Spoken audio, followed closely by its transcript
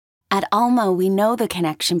At Alma, we know the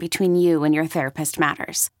connection between you and your therapist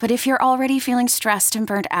matters. But if you're already feeling stressed and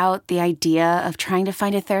burnt out, the idea of trying to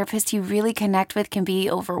find a therapist you really connect with can be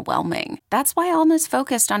overwhelming. That's why Alma's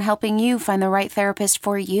focused on helping you find the right therapist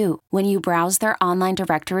for you. When you browse their online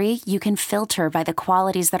directory, you can filter by the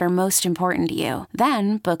qualities that are most important to you.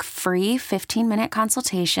 Then book free 15-minute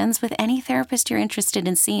consultations with any therapist you're interested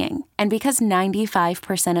in seeing. And because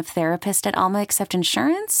 95% of therapists at Alma accept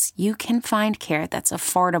insurance, you can find care that's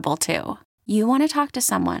affordable too. You want to talk to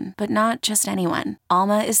someone, but not just anyone.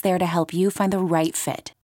 Alma is there to help you find the right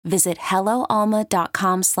fit. Visit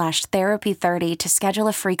helloalma.com/therapy30 to schedule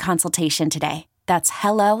a free consultation today. That's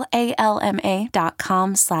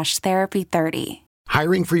helloalma.com/therapy30.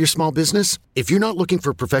 Hiring for your small business? If you're not looking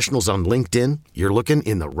for professionals on LinkedIn, you're looking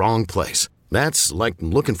in the wrong place. That's like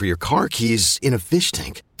looking for your car keys in a fish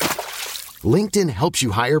tank. LinkedIn helps you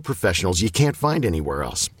hire professionals you can't find anywhere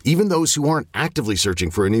else, even those who aren't actively searching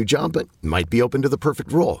for a new job but might be open to the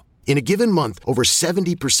perfect role. In a given month, over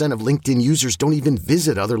 70% of LinkedIn users don't even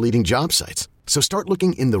visit other leading job sites. So start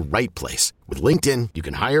looking in the right place. With LinkedIn, you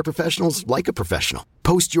can hire professionals like a professional.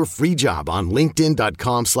 Post your free job on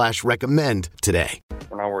linkedin.com/recommend today.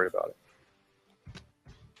 We're not worried about it.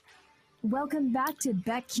 Welcome back to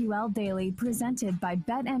BetQL Daily, presented by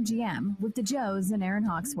BetMGM with the Joes and Aaron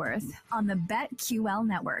Hawksworth on the BetQL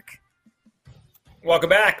Network. Welcome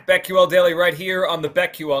back. BetQL Daily right here on the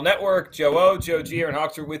BetQL Network. Joe O, Joe G, Aaron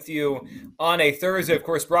Hawksworth with you on a Thursday, of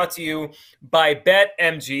course, brought to you by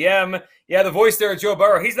BetMGM. Yeah, the voice there, Joe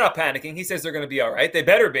Burrow, he's not panicking. He says they're going to be all right. They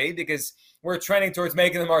better be, because we're trending towards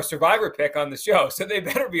making them our survivor pick on the show. So they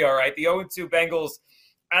better be all right. The 0-2 Bengals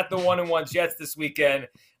at the 1-1 Jets this weekend.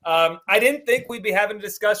 I didn't think we'd be having a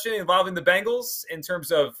discussion involving the Bengals in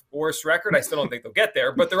terms of worst record. I still don't think they'll get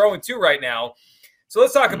there, but they're 0-2 right now. So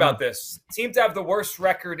let's talk about this. Team to have the worst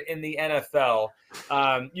record in the NFL.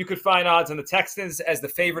 You could find odds on the Texans as the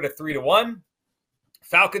favorite at 3-1,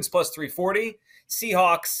 Falcons plus 340,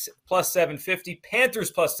 Seahawks plus 750, Panthers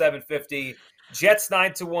plus 750, Jets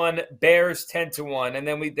 9-1, Bears 10-1, and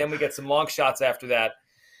then we get some long shots after that.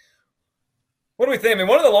 What do we think? I mean,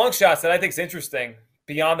 one of the long shots that I think is interesting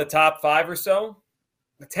beyond the top five or so,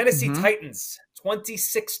 the Tennessee Titans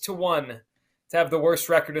 26-1 to have the worst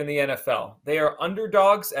record in the NFL. They are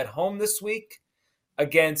underdogs at home this week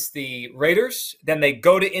against the Raiders. Then they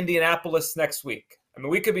go to Indianapolis next week. I mean,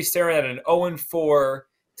 we could be staring at an 0-4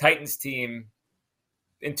 Titans team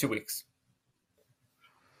in 2 weeks.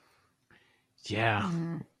 Yeah,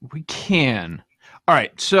 we can. All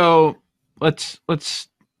right, so let's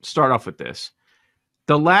start off with this.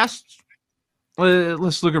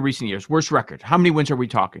 Let's look at recent years. Worst record. How many wins are we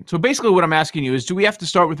talking? So basically what I'm asking you is, do we have to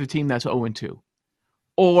start with a team that's 0-2?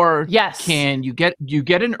 Or yes, can you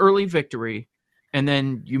get an early victory and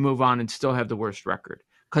then you move on and still have the worst record?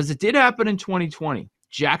 Because it did happen in 2020.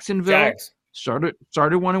 Jacksonville started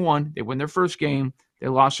 1-1. They win their first game. They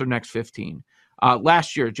lost their next 15.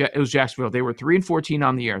 Last year, it was Jacksonville. They were 3-14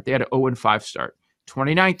 on the year. They had an 0-5 start.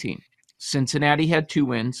 2019, Cincinnati had 2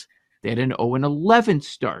 wins. They had an 0-11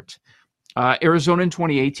 start. Arizona in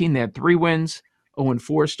 2018, they had 3 wins,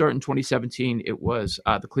 0-4 start. In 2017, it was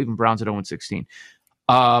the Cleveland Browns at 0-16.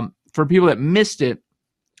 For people that missed it,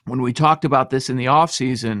 when we talked about this in the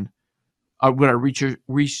offseason, what our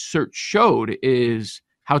research showed is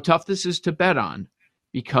how tough this is to bet on,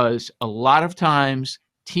 because a lot of times,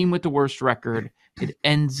 team with the worst record, it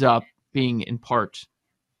ends up being in part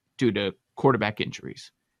due to quarterback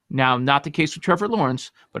injuries. Now, not the case with Trevor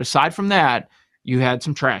Lawrence, but aside from that, you had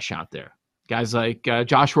some trash out there. Guys like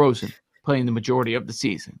Josh Rosen playing the majority of the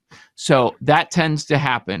season. So that tends to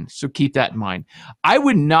happen. So keep that in mind. I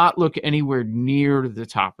would not look anywhere near the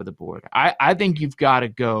top of the board. I think you've got to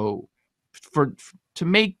go to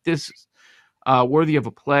make this worthy of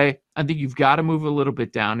a play. I think you've got to move a little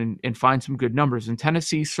bit down and find some good numbers. And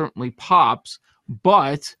Tennessee certainly pops,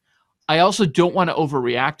 but I also don't want to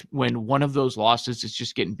overreact when one of those losses is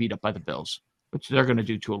just getting beat up by the Bills, which they're going to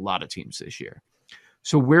do to a lot of teams this year.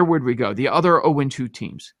 So where would we go? The other 0-2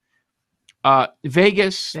 teams.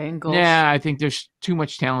 Vegas, Bengals. I think there's too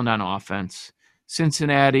much talent on offense.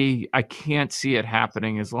 Cincinnati, I can't see it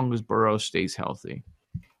happening as long as Burrow stays healthy.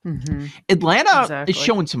 Atlanta is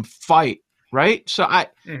showing some fight, right? So I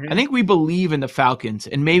think we believe in the Falcons,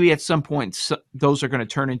 and maybe at some point those are going to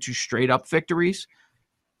turn into straight up victories.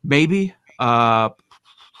 Maybe. What are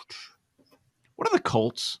the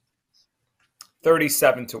Colts?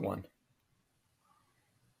 37-1.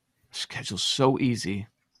 Schedule's so easy.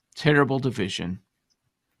 Terrible division.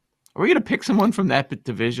 Are we going to pick someone from that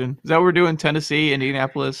division? Is that what we're doing? Tennessee,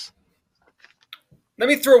 Indianapolis? Let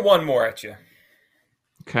me throw one more at you.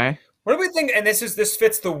 Okay. What do we think? And this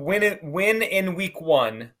fits the win in week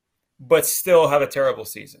 1, but still have a terrible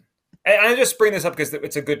season. And I just bring this up because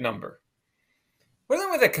it's a good number. What are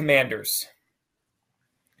they with the Commanders?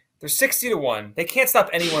 They're 60-1. They can't stop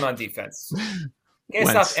anyone on defense. Can't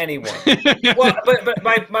stop anyone. Well,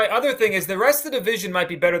 but my other thing is the rest of the division might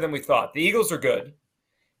be better than we thought. The Eagles are good.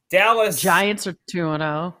 Dallas. Giants are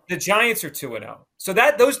 2-0. The Giants are 2-0. So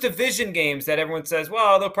those division games that everyone says,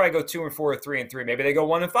 well, they'll probably go 2-4 or 3-3. Maybe they go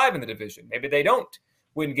 1-5 in the division. Maybe they don't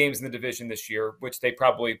win games in the division this year, which they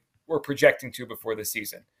probably were projecting to before the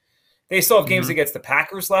season. They still have games against the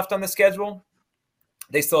Packers left on the schedule.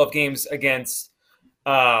 They still have games against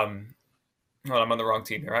I'm on the wrong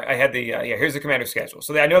team here. I had here's the Commander schedule.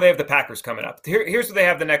 So I know they have the Packers coming up. Here's what they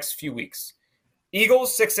have the next few weeks.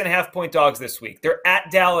 Eagles, 6.5-point dogs this week. They're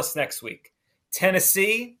at Dallas next week.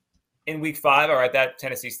 Tennessee in week 5. All right, that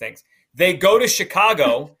Tennessee stinks. They go to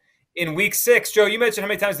Chicago in week 6. Joe, you mentioned how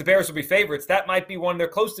many times the Bears will be favorites. That might be one they're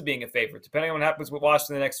close to being a favorite, depending on what happens with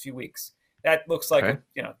Washington the next few weeks. That looks like a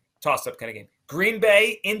toss-up kind of game. Green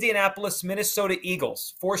Bay, Indianapolis, Minnesota,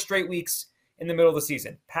 Eagles. 4 straight weeks in the middle of the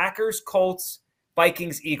season. Packers, Colts,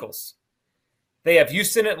 Vikings, Eagles. They have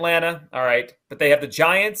Houston, Atlanta, all right, but they have the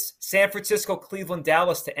Giants, San Francisco, Cleveland,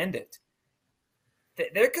 Dallas to end it.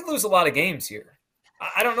 They could lose a lot of games here.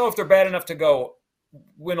 I don't know if they're bad enough to go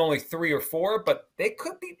win only 3 or 4, but they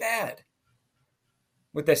could be bad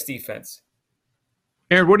with this defense.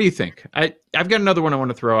 Aaron, what do you think? I've got another one I want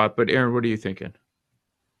to throw out, but Aaron, what are you thinking?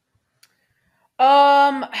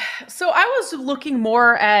 So I was looking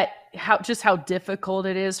more at how difficult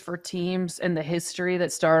it is for teams in the history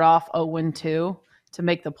that start off 0-2 to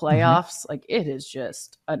make the playoffs. Like, it is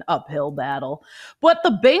just an uphill battle. But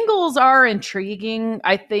the Bengals are intriguing,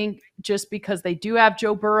 I think, just because they do have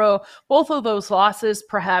Joe Burrow. Both of those losses,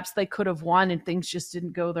 perhaps they could have won and things just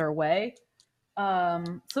didn't go their way.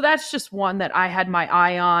 So that's just one that I had my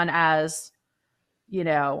eye on as,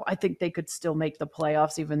 I think they could still make the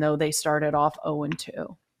playoffs even though they started off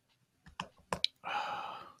 0-2.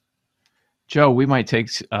 Joe, we might take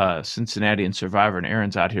Cincinnati and Survivor, and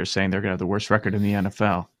Aaron's out here saying they're going to have the worst record in the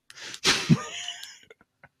NFL.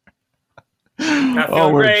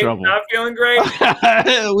 We're in trouble. Not feeling great.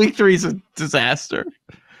 Week 3 is a disaster.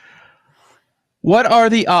 What are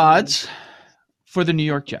the odds for the New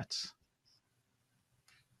York Jets?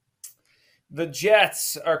 The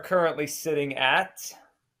Jets are currently sitting at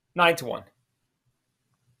 9-1.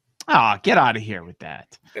 Get out of here with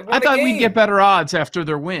that. I thought we'd get better odds after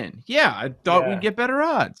their win. Yeah, I thought we'd get better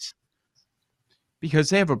odds. Because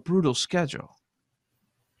they have a brutal schedule.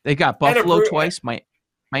 They got Buffalo twice,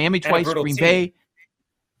 Miami twice, Green Bay.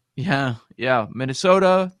 Yeah.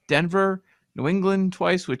 Minnesota, Denver, New England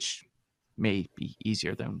twice, which may be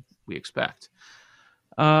easier than we expect.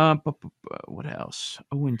 But what else?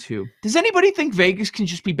 0-2. Does anybody think Vegas can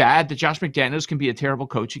just be bad? That Josh McDaniels can be a terrible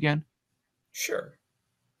coach again? Sure.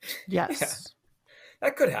 Yes. Yeah.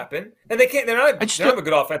 That could happen. And they can't. They don't have a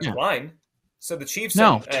good offensive line. So the Chiefs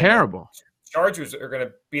terrible. Chargers are going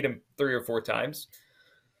to beat them 3 or 4 times.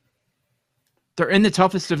 They're in the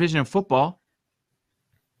toughest division of football.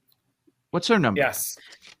 What's their number? Yes.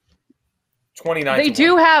 29. They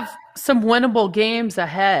do have some winnable games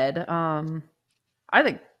ahead. I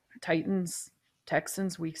think Titans,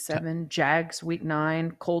 Texans week 7, Jags week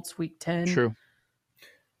 9, Colts week 10. True.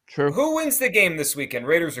 Who wins the game this weekend?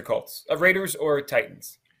 Raiders or Colts? Raiders or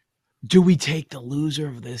Titans? Do we take the loser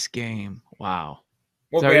of this game? Wow.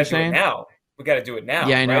 Well, we got to do it now. We got to do it now.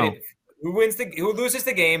 Yeah, I know. Right? Who loses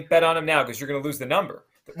the game? Bet on them now because you're going to lose the number.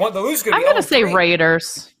 The loser could be. I'm going to say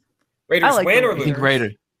Raiders. Raiders win or lose? I think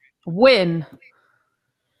Raiders win.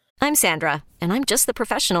 I'm Sandra, and I'm just the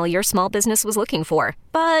professional your small business was looking for.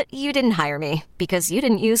 But you didn't hire me because you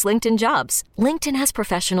didn't use LinkedIn Jobs. LinkedIn has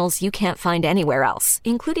professionals you can't find anywhere else,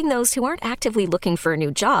 including those who aren't actively looking for a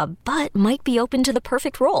new job, but might be open to the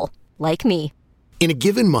perfect role, like me. In a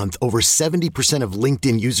given month, over 70% of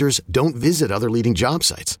LinkedIn users don't visit other leading job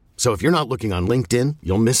sites. So if you're not looking on LinkedIn,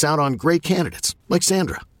 you'll miss out on great candidates like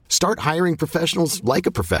Sandra. Start hiring professionals like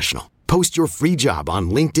a professional. Post your free job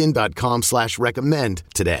on linkedin.com/recommend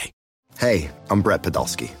today. Hey, I'm Brett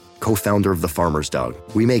Podolsky, co-founder of The Farmer's Dog.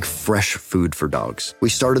 We make fresh food for dogs. We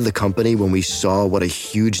started the company when we saw what a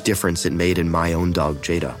huge difference it made in my own dog,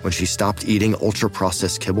 Jada, when she stopped eating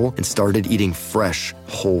ultra-processed kibble and started eating fresh,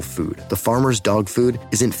 whole food. The Farmer's Dog food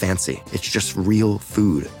isn't fancy. It's just real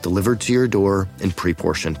food delivered to your door in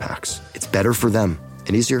pre-portioned packs. It's better for them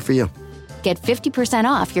and easier for you. Get 50%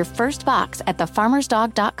 off your first box at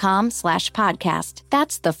thefarmersdog.com/podcast.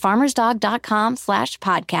 That's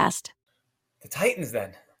thefarmersdog.com/podcast. The Titans,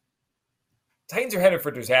 then. Titans are headed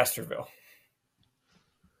for Disasterville.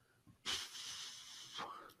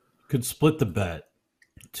 could split the bet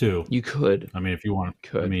too. You could. I mean, if you want.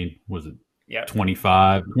 Could. I mean, was it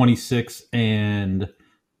 25, 26, and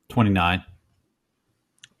 29?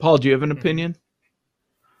 Paul, do you have an opinion?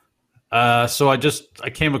 So I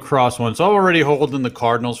came across one. So I'm already holding the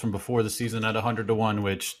Cardinals from before the season at 100-1,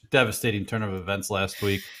 which devastating turn of events last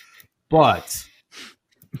week. But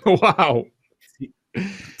wow,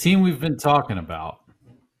 team we've been talking about,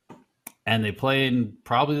 and they play in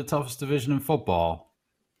probably the toughest division in football.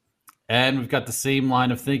 And we've got the same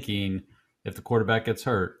line of thinking. If the quarterback gets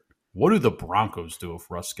hurt, what do the Broncos do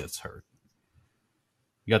if Russ gets hurt?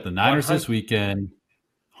 You got the Niners this weekend,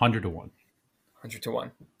 100-1.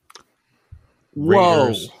 100-1.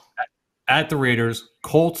 Raiders at the Raiders,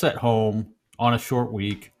 Colts at home on a short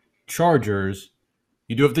week, Chargers.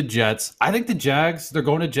 You do have the Jets. I think the Jags, they're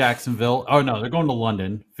going to Jacksonville. Oh, no, they're going to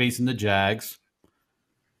London, facing the Jags.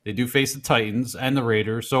 They do face the Titans and the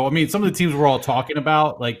Raiders. So, I mean, some of the teams we're all talking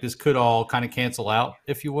about, like this could all kind of cancel out,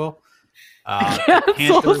 if you will.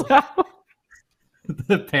 Panthers,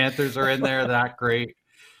 the Panthers are in there. Not great.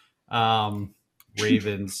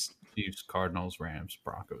 Ravens, Chiefs, Cardinals, Rams,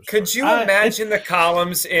 Broncos. Could you imagine the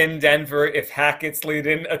columns in Denver if Hackett's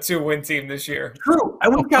leading a 2-win team this year? True. I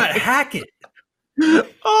would have got Hackett.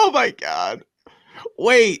 Oh, my God.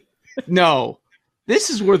 Wait. No. This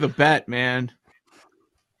is worth a bet, man.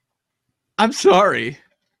 I'm sorry.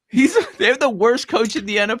 They're the worst coach in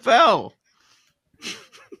the NFL.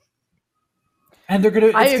 And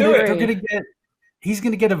he's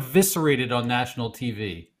gonna get eviscerated on national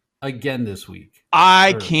TV again this week.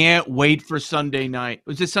 I can't wait for Sunday night.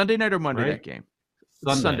 Was it Sunday night or Monday that game?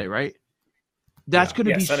 Sunday, right? That's going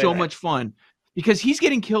to be so much fun because he's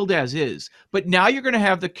getting killed as is. But now you're going to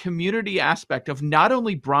have the community aspect of not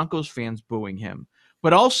only Broncos fans booing him,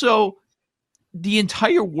 but also the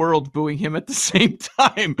entire world booing him at the same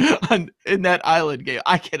time in that Island game.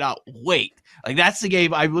 I cannot wait. Like, that's the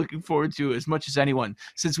game I'm looking forward to as much as anyone,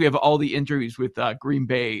 since we have all the injuries with Green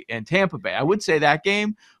Bay and Tampa Bay. I would say that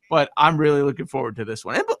game, but I'm really looking forward to this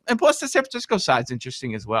one. And plus, the San Francisco side's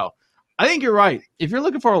interesting as well. I think you're right. If you're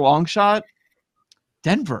looking for a long shot,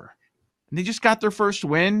 Denver. And they just got their first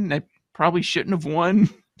win. They probably shouldn't have won.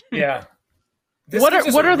 Yeah. What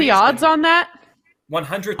are the odds on that?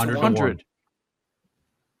 100 to 100.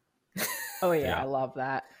 Oh, yeah, I love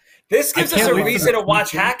that. This gives us a reason to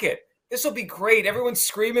watch Hackett. This will be great. Everyone's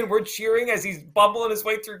screaming. We're cheering as he's bumbling his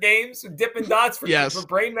way through games, dipping dots for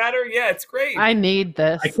brain matter. Yeah, it's great. I need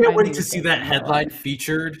this. I can't wait to see that headline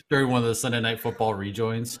featured during one of the Sunday Night Football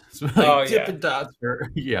rejoins. So dipping dots.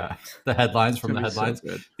 The headlines from the headlines.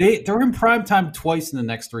 So they're in primetime twice in the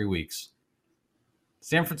next 3 weeks.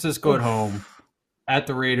 San Francisco at home, at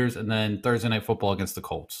the Raiders, and then Thursday Night Football against the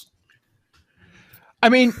Colts. I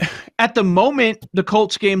mean, at the moment, the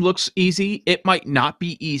Colts game looks easy. It might not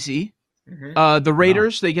be easy. Mm-hmm. The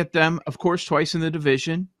Raiders, they get them, of course, twice in the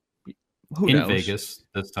division. Who knows? In Vegas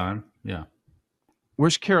this time, yeah.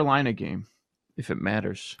 Where's Carolina game, if it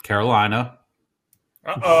matters? Carolina.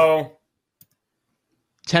 Uh-oh.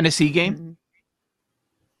 Tennessee game?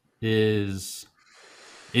 Is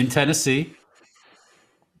in Tennessee.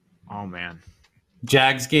 Oh, man.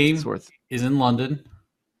 Jags game is in London.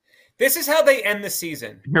 This is how they end the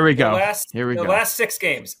season. Here we go. The last 6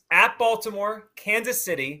 games. At Baltimore, Kansas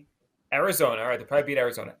City, Arizona. All right, they'll probably beat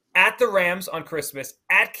Arizona. At the Rams on Christmas.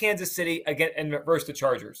 At Kansas City again, and versus the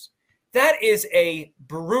Chargers. That is a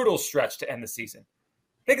brutal stretch to end the season.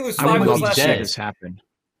 They could lose 5 of those last 6. Happen.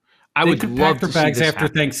 I would love to pack their bags after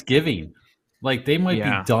Thanksgiving. Like, they might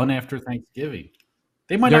be done after Thanksgiving.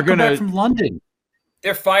 They might not come back from London.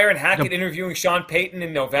 They're firing Hackett, interviewing Sean Payton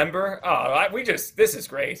in November. Oh, this is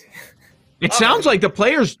great. It sounds like the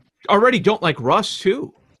players already don't like Russ,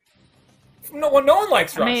 too. No one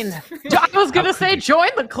likes Russ. I mean, I was going to say join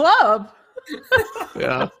the club.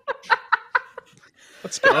 Yeah.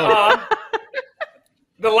 Let's go.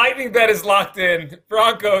 The Lightning bet is locked in.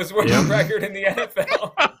 Broncos win the record in the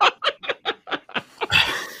NFL.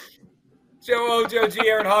 Joe O, Joe G,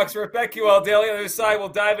 Aaron Hawksworth, BetQL Daily. On the other side, we'll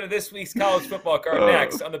dive into this week's college football card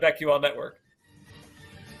next on the BetQL Network.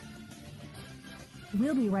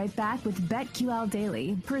 We'll be right back with BetQL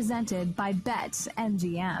Daily, presented by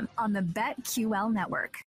BetMGM on the BetQL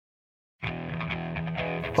Network.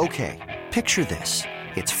 Okay, picture this.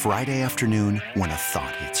 It's Friday afternoon when a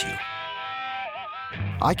thought hits you.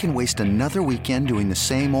 I can waste another weekend doing the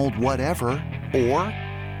same old whatever, or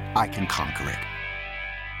I can conquer it.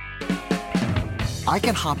 I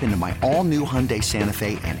can hop into my all-new Hyundai Santa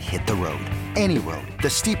Fe and hit the road. Any road.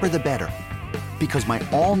 The steeper, the better. Because my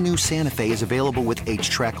all-new Santa Fe is available with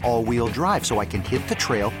H-Track all-wheel drive, so I can hit the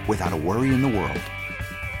trail without a worry in the world.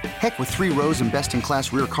 Heck, with 3 rows and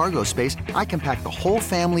best-in-class rear cargo space, I can pack the whole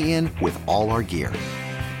family in with all our gear.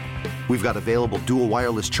 We've got available dual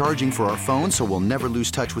wireless charging for our phones, so we'll never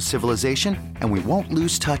lose touch with civilization, and we won't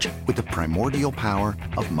lose touch with the primordial power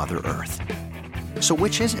of Mother Earth. So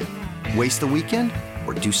which is it? Waste the weekend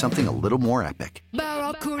or do something a little more epic?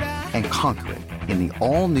 And conquer it in the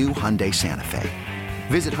all-new Hyundai Santa Fe.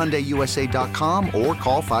 Visit HyundaiUSA.com or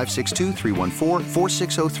call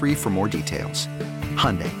 562-314-4603 for more details.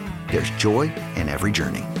 Hyundai, there's joy in every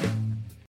journey.